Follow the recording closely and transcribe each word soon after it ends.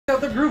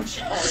about the group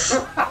chat.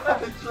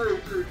 True.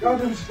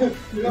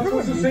 You're not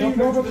supposed to say you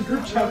know about the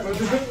group chat, but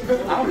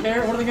I don't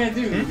care. What are they gonna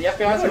do? The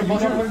FBI's gonna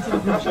bust into the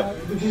group chat.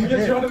 you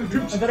get you out of the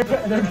group chat.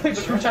 And they're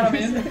putting group chat I'm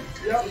in.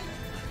 Yep.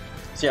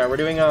 So yeah, we're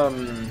doing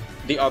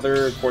the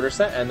other quarter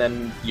set, and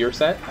then your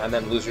set, and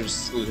then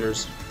losers,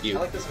 you.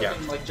 I like this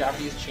fucking like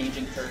Japanese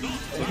changing curtain.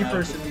 Thank you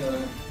for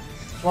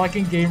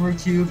blocking Gamer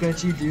Q,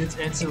 Benchy Dudes,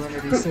 and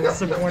Serenity. So it's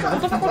supported.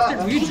 What the fuck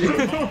did we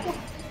do?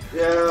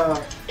 Yeah.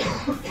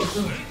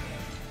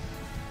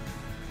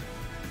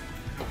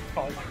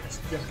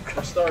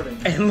 We're starting.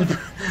 And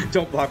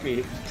don't block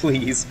me,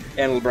 please.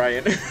 And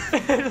LeBrian.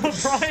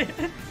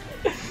 LeBrian.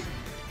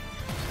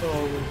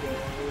 Oh my god.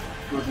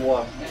 Good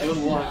luck. It was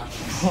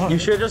luck. You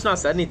should have just not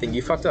said anything.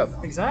 You fucked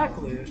up.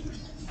 Exactly.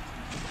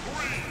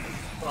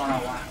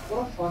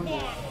 What a fun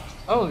one.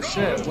 Oh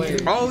shit,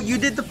 wait. Oh, you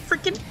did the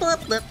freaking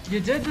flip. You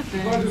did the If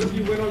thing.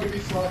 you win, I'll give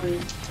you sloppy.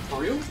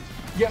 For real?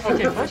 Yeah,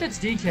 okay, Budget's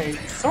DK.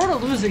 Sort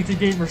of losing to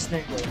Gamer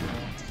Snake right now.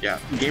 Yeah,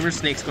 Gamer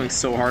Snake's going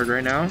so hard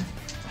right now.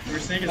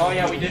 Oh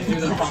yeah, we did do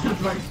the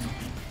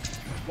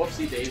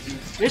whoopsie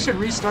daisies. They should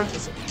restart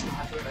this.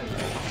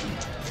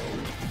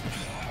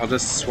 I'll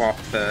just swap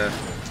the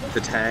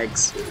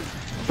tags.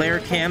 Player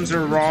cams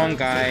are wrong,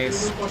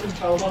 guys.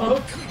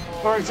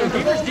 Alright, so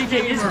Gamer's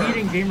DK is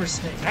beating Gamer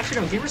Snake.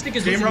 Actually, no, Gamer Snake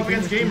is Gamer up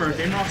against Gamer.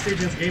 Gamer off stage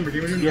against Gamer.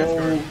 Gamer doing guest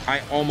card.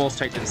 I almost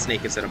typed in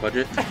Snake instead of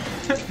Budget.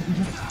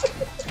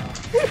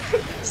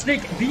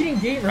 Snake beating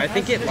Gamer. I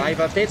think it live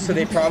updates, so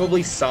they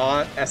probably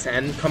saw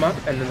SN come up,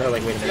 and then they're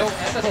like, wait a Yo, minute.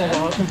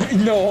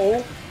 SSN?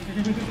 No!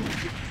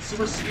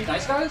 Super sweet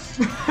nice guys?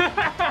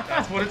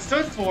 That's what it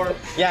stood for.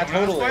 Yeah, Don't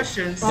totally. ask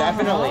questions.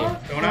 Definitely.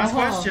 Don't ask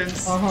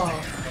questions. No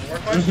more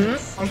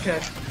questions. Okay.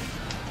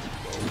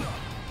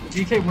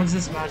 DK wins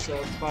this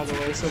matchup, by the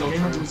way, so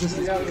Gamer loses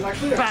this. Yeah, there's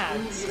actually a Bad.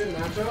 even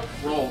matchup.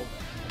 Roll.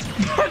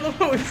 I love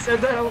how he said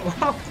that out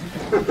loud.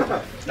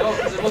 No,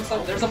 because it looks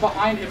like there's a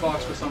behind hitbox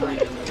for some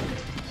reason.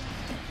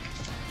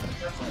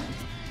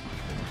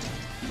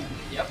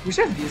 Yep. We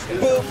should have these guys.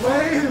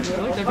 Wait,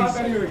 like I'll that'd stop be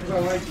anyway because I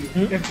like you.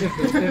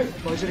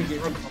 If Budget and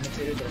Gamer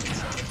commentated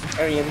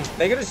that. I mean,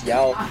 they could just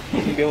yell.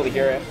 You'd be able to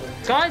hear it.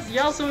 Guys,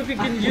 yell so if you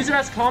can use it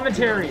as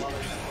commentary.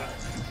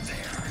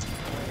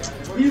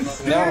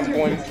 Now I'm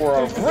going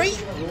for a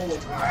great.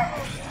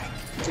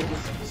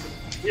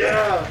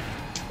 Yeah.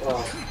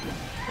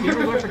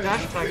 Gamer went for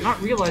dash attack,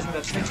 not realizing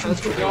that Snake's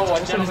has to Yo,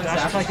 also his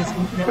dash attack is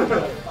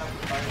infinite.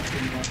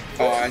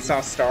 Oh, I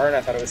saw Star and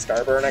I thought it was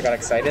Starburn, and I got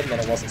excited, and then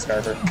it wasn't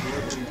Starburn.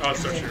 Oh,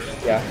 so true.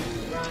 Yeah.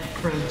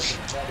 Cringe.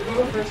 You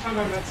know the first time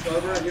I met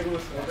Starber, I gave him a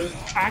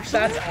Starber. Actually,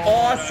 That's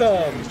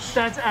awesome!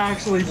 that's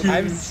actually huge.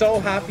 I'm so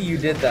happy you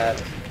did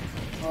that.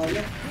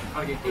 Yeah.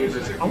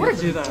 I want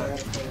to do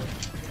that.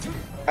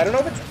 I don't know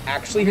if it's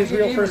actually his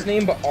real first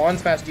name, but on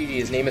Smash GG,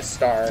 his name is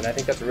Star, and I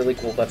think that's really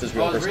cool. That's his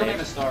real Oh, his first real name.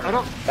 name is Star. I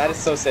don't. That is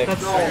so sick.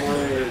 That's. No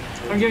way.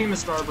 I'm giving him a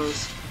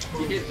Starburst.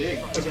 He gets big.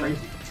 That's Okay. crazy.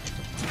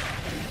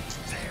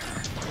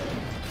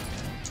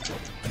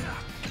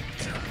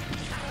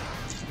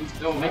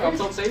 Yo, make up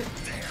tilt safe.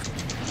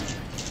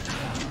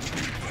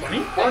 Funny?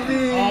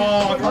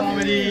 Oh,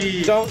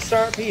 comedy. Don't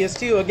start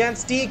PS2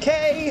 against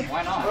DK!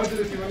 Why not?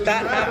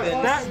 That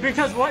happened. That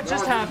because what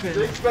just happened?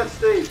 Snake's best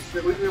stage.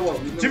 Leave me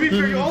alone. To be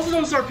fair, you also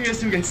don't start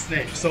PS2 against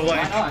Snake, so Why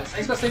like. not?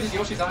 Snake's best stage is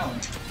Yoshi's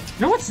Island.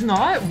 No, it's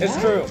not. It's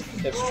What? true.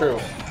 It's true.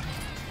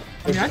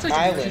 I mean, I took him to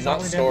Island, Yoshi's not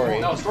Island story.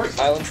 No, story's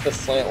Island's the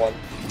slant one.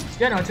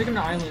 Yeah, no, I took him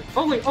to Island.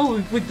 Oh wait,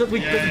 with the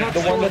Yeah, not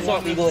The one that's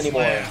not legal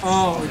anymore.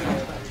 Oh,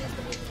 okay.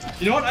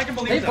 You know what? I can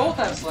believe They that. both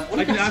have slant. What do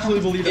I you can guys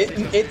absolutely believe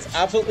that. It's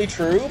absolutely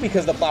true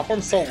because the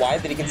platform's so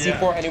wide that he can see Yeah.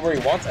 for anywhere he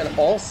wants, and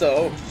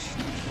also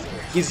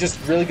he's just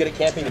really good at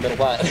camping the middle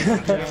plat.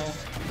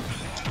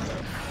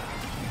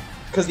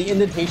 Because the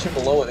indentation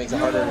below it makes it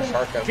harder to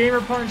shark him.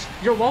 Gamer punch.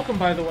 You're welcome,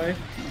 by the way.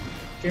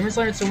 Gamer's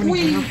landed so many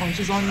gamer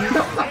punches on you.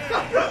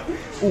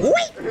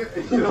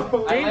 You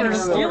know, Gamer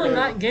stealing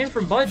that game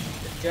from Bud.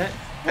 Get.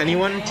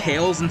 Anyone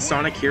Tails and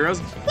Sonic Heroes?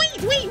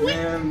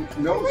 Man,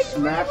 no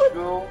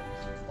Smashville.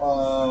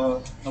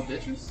 No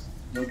bitches.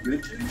 No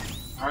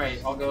bitches. Alright,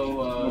 I'll No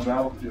go,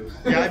 Battlefield.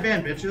 Yeah, I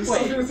ban bitches. Wait.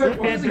 I was gonna say,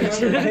 what And was the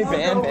bitches. other- I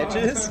ban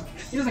bitches?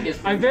 He doesn't get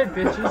I bet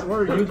bitches. Where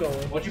are you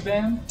going? What'd you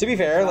ban? To be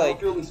fair, like,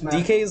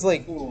 DK's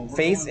like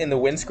face in the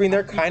windscreen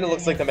there kind of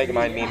looks like the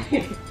Megamind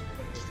meme.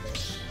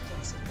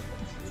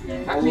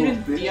 How come you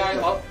didn't DI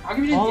up? How come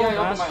you didn't All DI up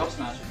of in my us. up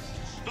smashes?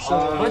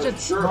 So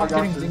Budget's sure, I not got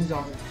getting this. dinged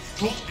on.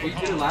 Well, you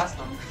did it last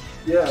time.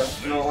 Yeah,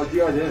 no,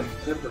 yeah, I did.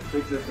 Different,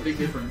 big difference. Big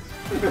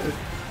difference.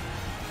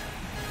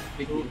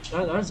 Big deal.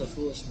 That is a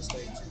foolish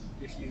mistake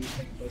if you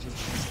think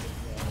Budget's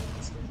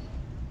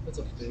that's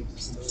a big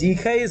mistake.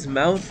 DK's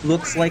mouth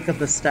looks like a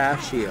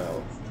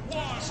pistachio.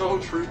 So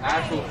true.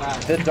 Actual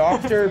fact. The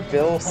Dr.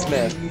 Bill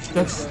Smith.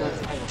 That's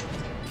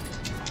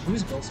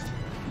who's Bill Smith?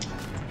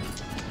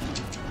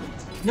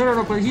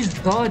 No, but he's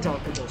the Dr.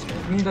 Bill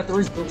Smith. Meaning that there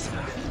is Bill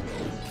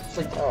Smith. It's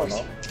like I don't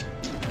know.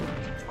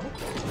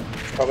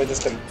 Probably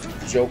just a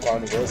joke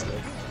on Will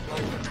Smith.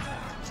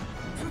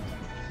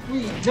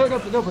 Wait,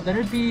 no, but then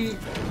it'd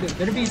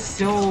be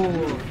still.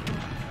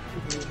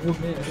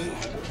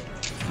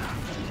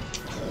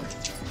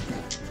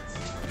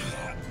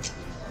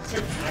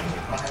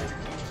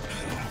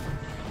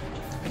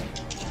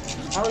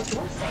 Alex,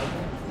 what's that?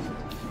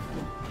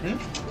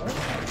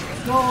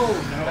 No,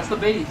 that's the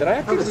bait. Did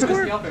I update the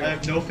score? I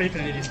have no faith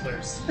in any of these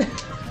players.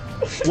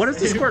 What is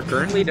the score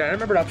currently? Did I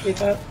remember to update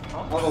that?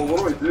 Oh, what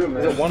do I do,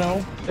 man? Is it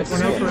 1-0? It's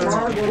 1-0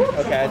 for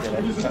Okay, I did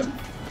it.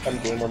 I'm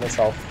gamer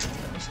myself.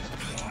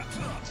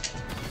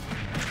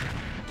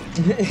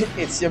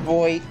 It's your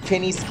boy,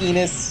 Penny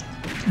Skeenis.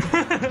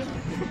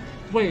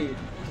 Wait.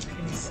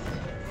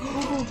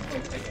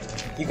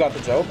 You got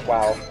the joke?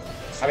 Wow.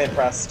 I'm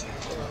impressed.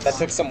 That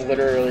took some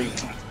literary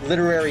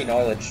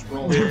knowledge.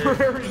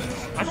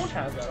 I don't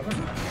have that.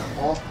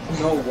 Oh,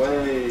 no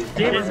way.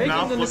 His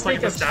mouth looks like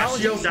a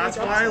pistachio, that's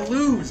why I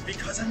lose,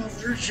 because I'm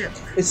allergic.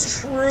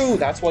 It's true.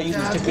 That's why you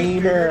used to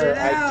gamer.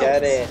 I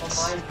get it.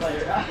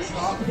 It's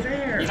not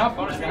fair. You're not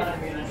bonus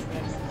man.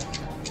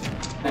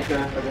 Okay,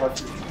 I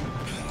got you.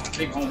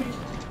 Big homie.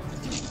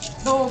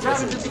 No,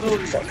 grab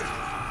invisibility.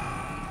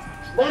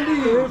 Wait,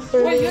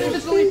 you had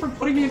invisibility for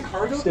putting me in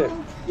cargo? Shit.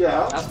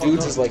 Yeah. That's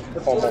Dudes is like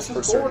almost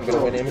for certain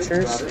gonna win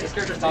amateurs. This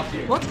character's top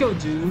tier. Let's go,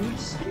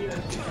 dudes.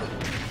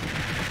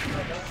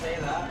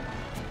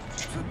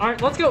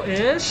 Alright, let's go,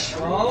 Ish.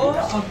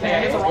 Oh,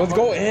 okay. Let's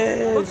go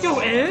in. Let's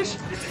go, Ish.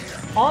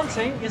 All I'm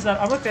saying is that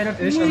I'm a fan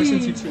of Ish ever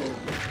since U2.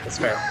 That's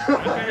fair.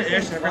 I'm kind of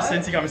ish ever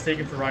since he got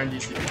mistaken for Ryan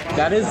DC.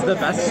 That is the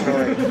best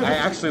story. I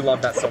actually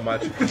love that so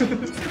much. I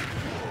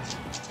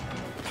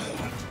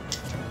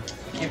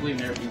can't believe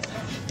never beats him.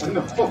 I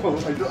know.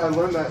 I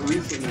learned that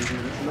recently,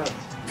 dude. It's nuts.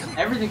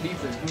 Everything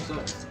beats him. Who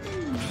sucks?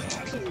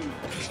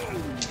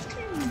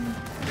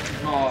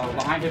 Oh,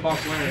 behind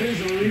hitbox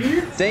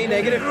where? Say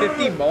negative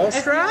 50 mole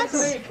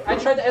strats? I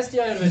tried the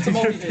SDI out of it. It's a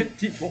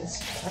multi-hit.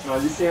 No,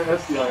 you can't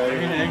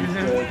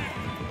SDI.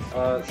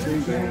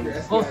 Same thing.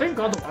 Oh, thank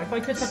God the Wi-Fi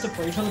kids have to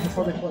play each other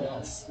before they play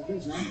us.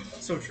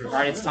 So true.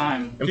 Alright, it's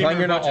time. Implying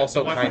you're not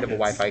also kind of a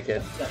Wi-Fi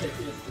kid.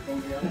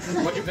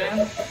 What'd you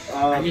ban?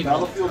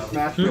 Battlefield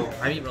Smash Kill.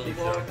 I need relief.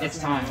 It's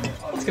time.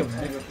 Let's go,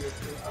 man.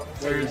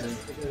 Where is it?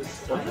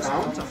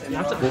 You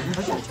have to.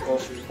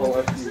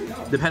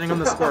 Depending on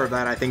the score of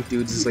that, I think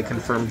dudes is like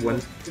confirmed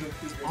win.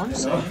 I'm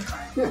saying.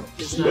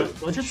 Is the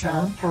budget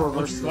sound for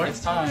reverse score?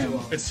 It's time.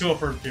 It's 2-0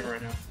 for Gamer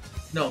right now.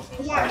 No.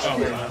 What? Oh,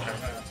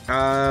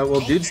 okay.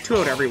 Well, dude's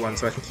 2-0'd everyone,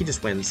 so I think he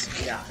just wins.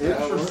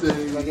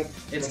 Interesting.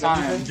 It's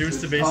time. Dudes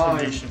to base the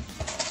nation.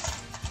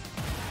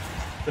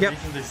 The Yep.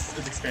 nation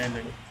is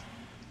expanding.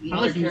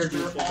 Another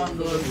character on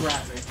the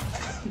graphic.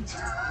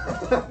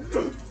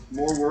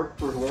 More work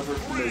for whoever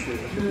can make it.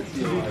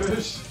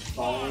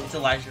 It's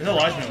Elijah. It's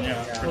Elijah,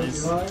 yeah. For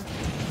these.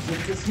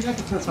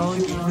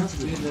 Telling you to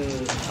do the.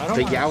 I don't.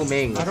 The Yao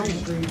Ming. I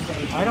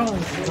don't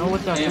know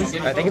what that is.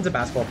 I think it's a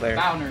basketball player.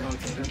 Bowner.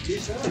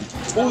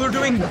 Oh, they're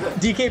doing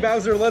DK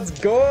Bowser, let's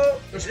go!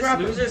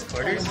 Losers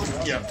quarters?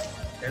 Yeah.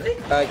 Really?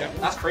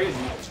 That's crazy.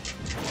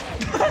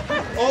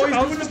 Oh, he's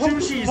doing the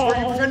Tushis where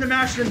you pretend to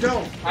mash and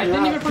don't. I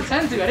didn't even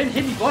pretend to. I didn't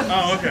hit any buttons.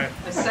 Oh, okay.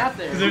 I sat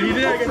there. Because he did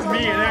it against me,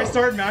 and then I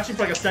started mashing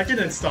for like a second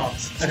and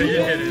stopped. And then he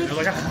didn't hit it. I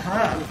was like,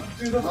 ah.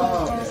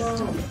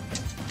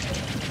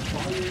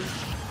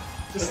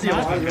 Just steal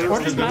it. Or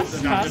just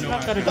mass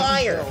map that it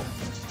Fire!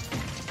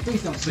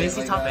 Please don't say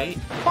Macy top 8.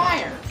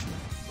 Fire!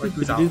 Like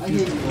who's out?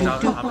 Who's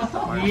out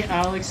top 8? Me,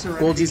 Alex,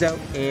 Serenity. Golgi's out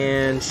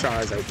and Shaw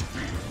is out.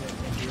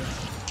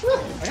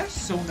 I have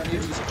so many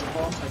of these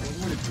bombs. I don't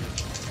know what to do.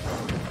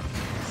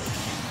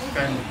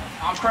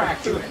 I'm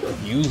cracked.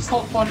 Use It's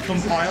called fun.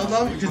 Compile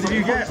them? Because if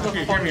you get,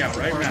 okay, hear me out,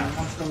 right now.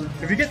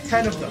 If you get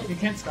 10 of them, You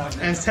can't stack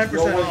and it. it's 10% You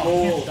off,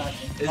 can't stack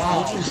it. Is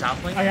Ultra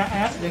Shuffling? I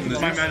asked Nick.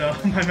 my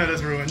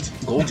meta's ruined.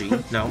 Golgi?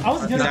 No. I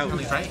was He's gonna. out.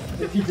 Friendly, right?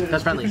 If you did.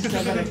 That's friendly.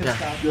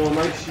 Yeah. Yo,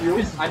 nice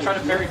shield. I try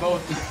to parry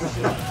both.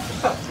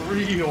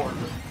 3 order.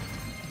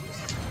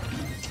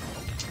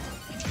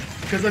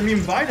 Because I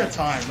mean, by the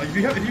time, like if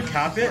you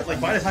cap it, like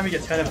by the time you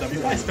get 10 of them, you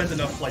probably spent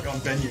enough like on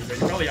venues that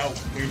you probably out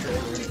major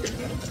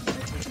ordering.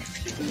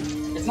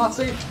 It's not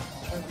safe.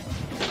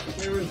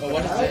 Oh,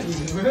 what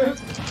is it?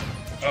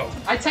 Oh.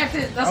 I teched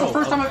it. That's the Oh,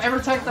 first time I've ever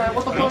teched that.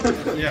 What the fuck?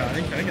 Yeah, I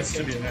think it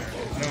should be in there.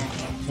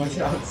 No.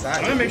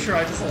 I'm gonna make sure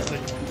I just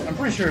like, I'm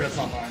pretty sure that's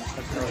not mine.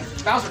 That's earlier.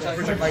 Bowser tech.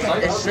 It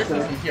should be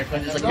from here.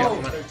 It's like, No.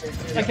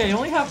 Okay, I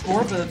only have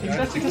 4, but I think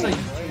that's because I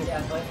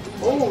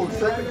Oh,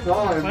 second I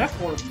time. have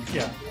 4 of these.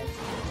 Yeah.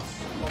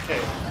 Okay.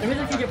 Maybe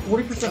they can get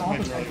 40% off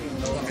of that.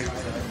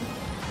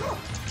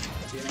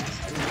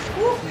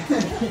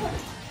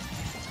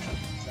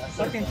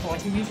 Second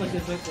collecting these like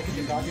it's a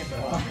goddamn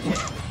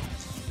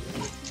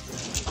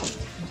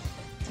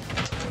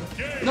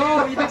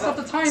No, he mixed up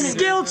the timing.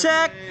 Skill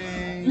check!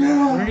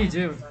 What did he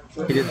do?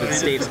 He did the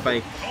stage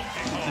spike.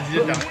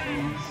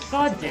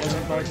 God damn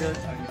it, Budget.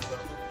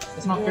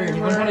 It's not fair.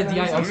 He learned how to DI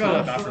I'm gonna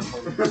up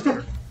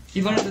bathroom.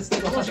 He learned that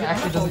Steel Touch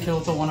actually doesn't kill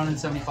until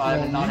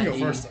 175 and not You at go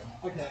 80. first.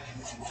 I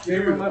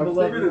figured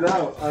it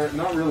out.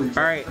 Not really.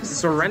 Alright,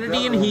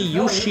 Serenity and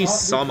Hiyushi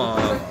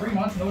Sama. 3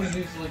 months notice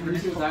is like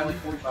reduced to die like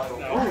 45.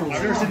 I've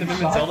never seen the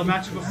Mim and Zelda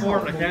matches before,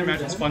 but I can't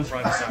imagine it's fun for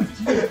either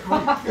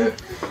side.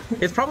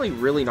 It's probably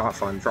really not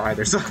fun for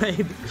either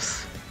side.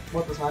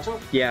 What, this matchup?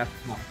 Yeah.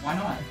 Why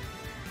not?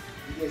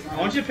 I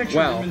want you to picture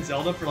Well. him and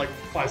Zelda for like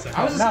 5 seconds.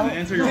 I was Now, and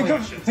answer your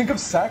question. think of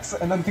sex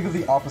and then think of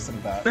the opposite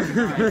of that.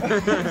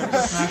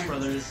 Smash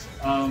Brothers.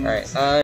 Alright,